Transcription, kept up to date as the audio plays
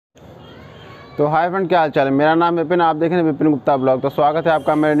तो hi friend, क्या हाल चाल है। मेरा नाम विपिन, आप देख रहे हैं विपिंगupta ब्लॉग। तो स्वागत है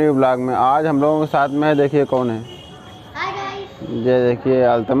आपका मेरे न्यू ब्लॉग में। आज हम लोगों के साथ में है, देखिए कौन है। Hi guys. ये देखिए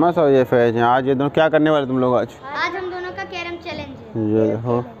altmus और ये फैज हैं। आज ये दोनों क्या करने वाले तुम लोग? आज हम दोनों का कैरम चैलेंज है। ये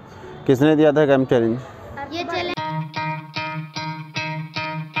देखो किसने दिया था कैरम चैलेंज। ये challenge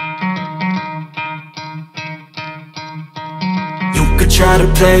try to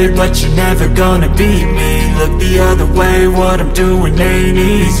play, but you're never gonna beat me. Look the other way, what I'm doing ain't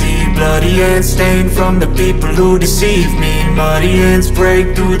easy. Bloody hands stained from the people who deceive me. Muddy hands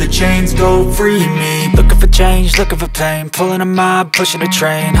break through the chains, go free me. Looking for change, looking for pain. Pulling a mob, pushing a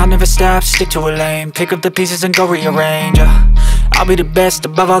train. I'll never stop, stick to a lane. Pick up the pieces and go rearrange. I'll be the best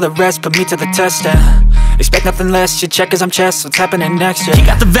above all the rest, put me to the test and expect nothing less. You check as I'm chess, what's happening next? Yeah. He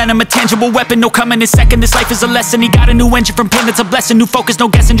got the venom, a tangible weapon, no coming in second. This life is a lesson. He got a new engine from pain, that's a blessing. New focus, no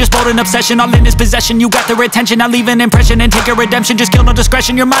guessing, just bold and obsession. All in his possession, you got their attention. I'll leave an impression and take a redemption. Just kill, no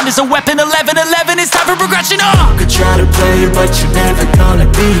discretion. Your mind is a weapon. 11-11, it's time for progression. You could try to play, but you're never gonna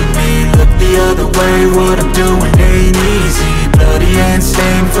beat me. Look the other way, what I'm doing ain't easy. Bloody hands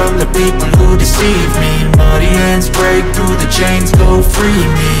stained from the people who deceive me. Muddy hands break through the chains, go free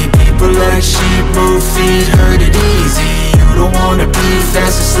me. People like sheep move feet, hurt it easy. You don't wanna be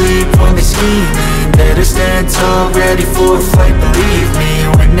fast asleep when they scheming. Better stand tall, ready for a fight, believe me.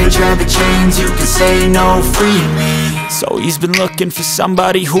 When they try the chains, you can say no, free me. So he's been looking for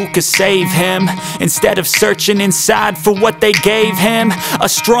somebody who could save him, instead of searching inside for what they gave him. A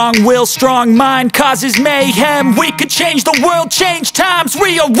strong will, strong mind causes mayhem. We could change the world, change times,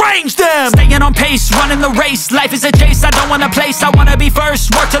 rearrange them. Staying on pace, running the race. Life is a chase, I don't want a place, I wanna be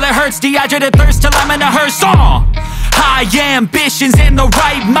first. Work till it hurts, dehydrated thirst till I'm in a hearse. High ambitions and the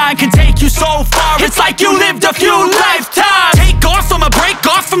right mind can take you so far. It's like you lived a few lifetimes. Take off from a break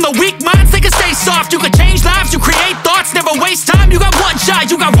off from the weak minds, they can stay soft. You can change lives, you create thoughts, never waste time. You got one shot,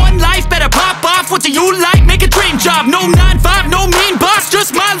 you got one life, better pop off. What do you like? Make a dream job. No 9-5, no mean boss,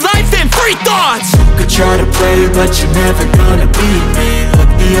 just my life and free thoughts. You could try to play, but you're never gonna beat me.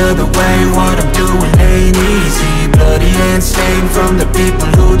 Look the other way, what I'm doing ain't easy. Bloody hands stained from the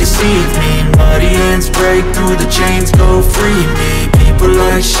people who deceive me. Muddy hands break through the chains, go free me. People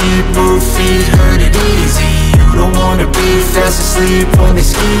like sheep move feet, hurt it easy. You don't wanna be fast asleep when they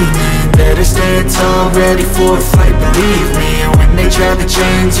scheming. Better stand tall, ready for a fight, believe me. When they try the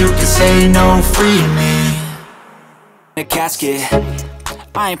chains, you can say no, free me. A casket,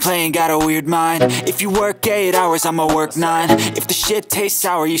 I ain't playing, got a weird mind. If you work 8 hours, I'ma work 9. If the shit tastes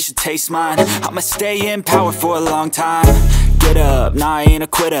sour, you should taste mine. I'ma stay in power for a long time. Get up, nah, I ain't a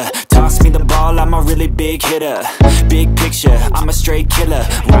quitter. Toss me the ball, I'm a really big hitter. Big picture, I'm a straight killer.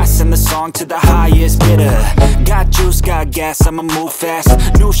 Rising the song to the highest bidder. Got juice, got gas, I'ma move fast.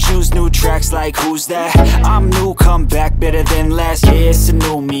 New shoes, new tracks, like who's that? I'm new, come back, better than last. Yeah, it's a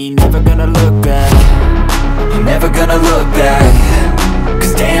new me, never gonna look back. I'm never gonna look back.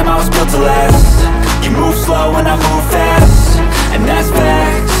 Cause damn, I was built to last. You move slow and I move fast, and that's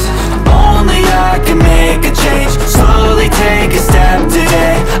facts. Only I can make a change. Slowly take a step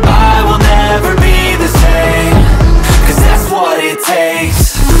today. I will never be the same, cause that's what it takes.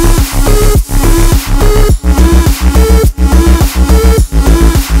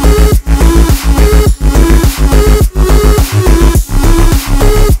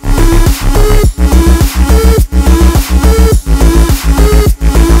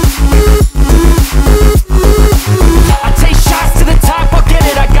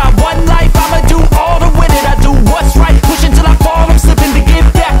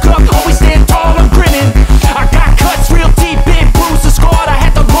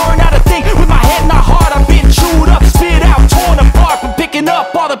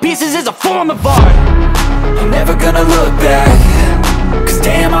 Pieces is a form of art. I'm never gonna look back. Cause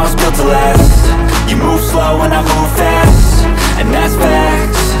damn, I was built to last. You move slow and I move fast, and that's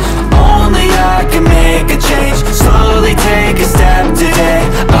facts. Only I can make a change. Slowly take a step today.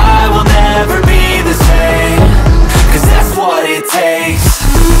 I will never be the same, cause that's what it takes.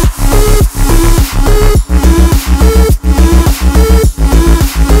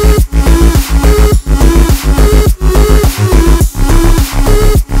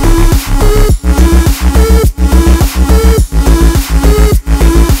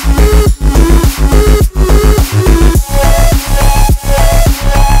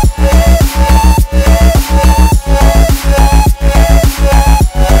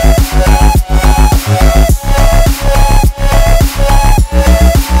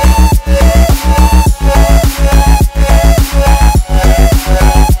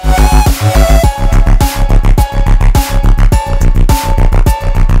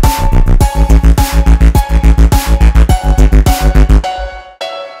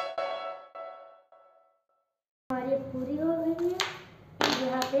 हमारी पूरी हो गई है,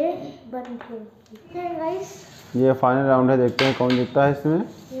 यहाँ पे बंद है guys. ये फाइनल राउंड है, देखते हैं कौन जीतता है इसमें।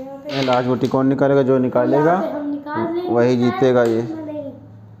 लास्ट गोटी कौन निकालेगा, जो निकालेगा वही जीतेगा। ये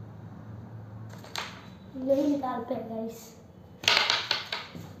यही निकालते हैं गाइस,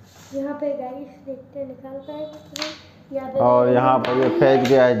 यहाँ पे गाइस देखते हैं निकालता है। और यहाँ पर ये फैज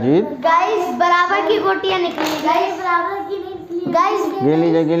गया है जीत। गाइस बराबर की गोटियाँ निकली, गाइस बराबर की नहीं निकली। गाइस गिन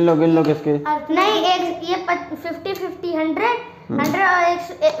लीजिए, गिन लो किसके। नहीं, एक ये 50-50 100 और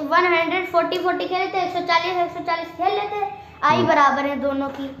 140 खेले थे, 140 खेल लेते। आई बराबर है दोनों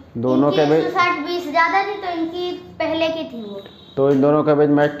की। दोनों के बीच 160-20 ज्यादा थी, तो इनकी पहले की थी वो। तो इन दोनों के बीच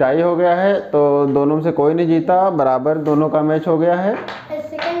मैच टाई हो गया है, तो दोनों में से कोई नहीं जीता, बराबर दोनों का मैच हो गया है।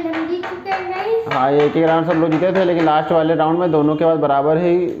 सेकंड हम जीत चुके हैं गाइस। हाँ, एक राउंड सब लोग जीते थे, लेकिन लास्ट वाले राउंड में दोनों के बाद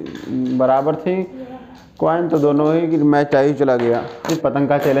बराबर थी कॉइन, तो दोनों ही मैच टाई चला गया। इस पतंग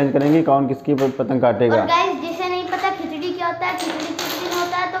का चैलेंज करेंगे, कौन किसकी पतंग काटेगा। और गाइस जिसे नहीं पता खिचड़ी क्या होता है, खिचड़ी किस दिन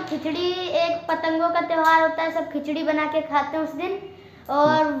होता है, तो खिचड़ी एक पतंगों का त्योहार होता है, सब खिचड़ी बना के खाते हैं उस दिन।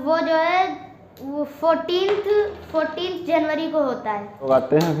 और वो जो है वो 14 जनवरी को होता है। लोग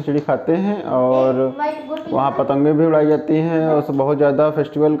आते हैं, खिचड़ी खाते हैं और वहाँ पतंगें भी उड़ाई जाती हैं और बहुत ज़्यादा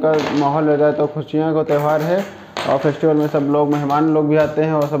फेस्टिवल का माहौल रहता है। तो खुशियाँ का त्यौहार है और फेस्टिवल में सब लोग, मेहमान लोग भी आते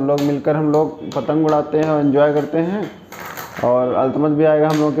हैं और सब लोग मिलकर हम लोग पतंग उड़ाते हैं और एंजॉय करते हैं। और अल्तमस भी आएगा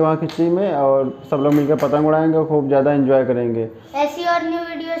हम लोग के वहाँ खिचड़ी में, और सब लोग मिलकर पतंग उड़ाएंगे और खूब ज़्यादा एंजॉय करेंगे। ऐसी और न्यू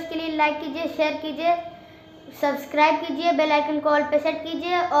वीडियोज़ के लिए लाइक कीजिए, शेयर कीजिए, सब्सक्राइब कीजिए, बेल आइकन को ऑल पे सेट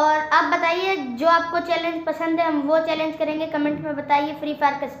कीजिए। और आप बताइए जो आपको चैलेंज पसंद है, हम वो चैलेंज करेंगे। कमेंट में बताइए, फ्री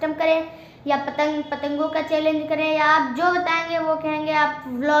फायर कस्टम करें या पतंगों का चैलेंज करें, या आप जो बताएंगे वो कहेंगे। आप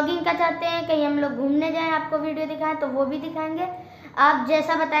व्लॉगिंग का चाहते हैं, कहीं हम लोग घूमने जाएं, आपको वीडियो दिखाएं, तो वो भी दिखाएंगे। आप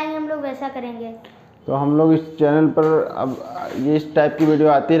जैसा बताएंगे हम लोग वैसा करेंगे। तो हम लोग इस चैनल पर अब ये इस टाइप की वीडियो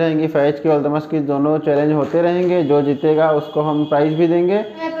आती रहेंगी, फैज की और अल्तमस की, दोनों चैलेंज होते रहेंगे। जो जीतेगा उसको हम प्राइज़ भी देंगे।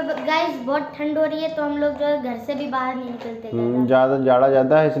 गाइस बहुत ठंड हो रही है, तो हम लोग जो है घर से भी बाहर नहीं निकलते। ज़्यादा जाड़ा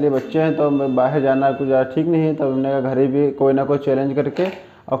ज़्यादा है, इसलिए बच्चे हैं तो बाहर जाना कुछ ज़्यादा ठीक नहीं है। तो हमने कहा घर ही भी कोई ना कोई चैलेंज करके,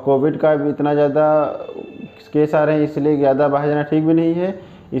 और कोविड का भी इतना ज़्यादा केस आ रहे हैं, इसलिए ज़्यादा बाहर जाना ठीक भी नहीं है।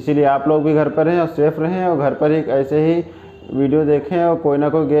 इसीलिए आप लोग भी घर पर रहें और सेफ रहें, और घर पर ही ऐसे ही वीडियो देखें और कोई ना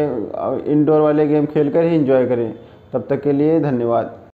कोई गेम, इंडोर वाले गेम खेल कर ही इंजॉय करें। तब तक के लिए धन्यवाद।